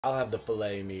I'll have the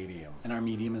filet medium. And our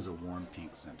medium is a warm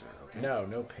pink center, okay? No,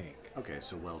 no pink. Okay,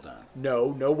 so well done.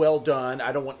 No, no well done.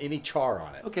 I don't want any char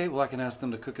on it. Okay, well I can ask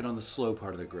them to cook it on the slow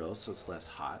part of the grill so it's less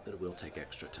hot, but it will take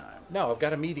extra time. No, I've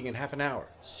got a meeting in half an hour.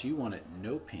 So you want it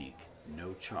no pink,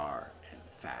 no char, and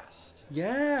fast.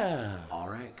 Yeah. All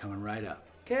right, coming right up.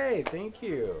 Okay, thank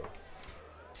you.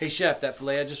 Hey Chef, that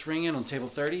filet I just rang in on table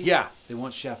 30? Yeah. They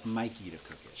want Chef Mikey to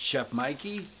cook it. Chef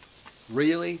Mikey?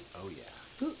 Really? Oh yeah.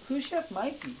 Who's Chef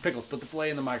Mikey? Pickles, put the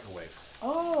filet in the microwave.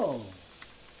 Oh.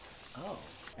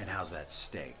 And how's that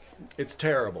steak? It's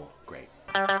terrible. Great.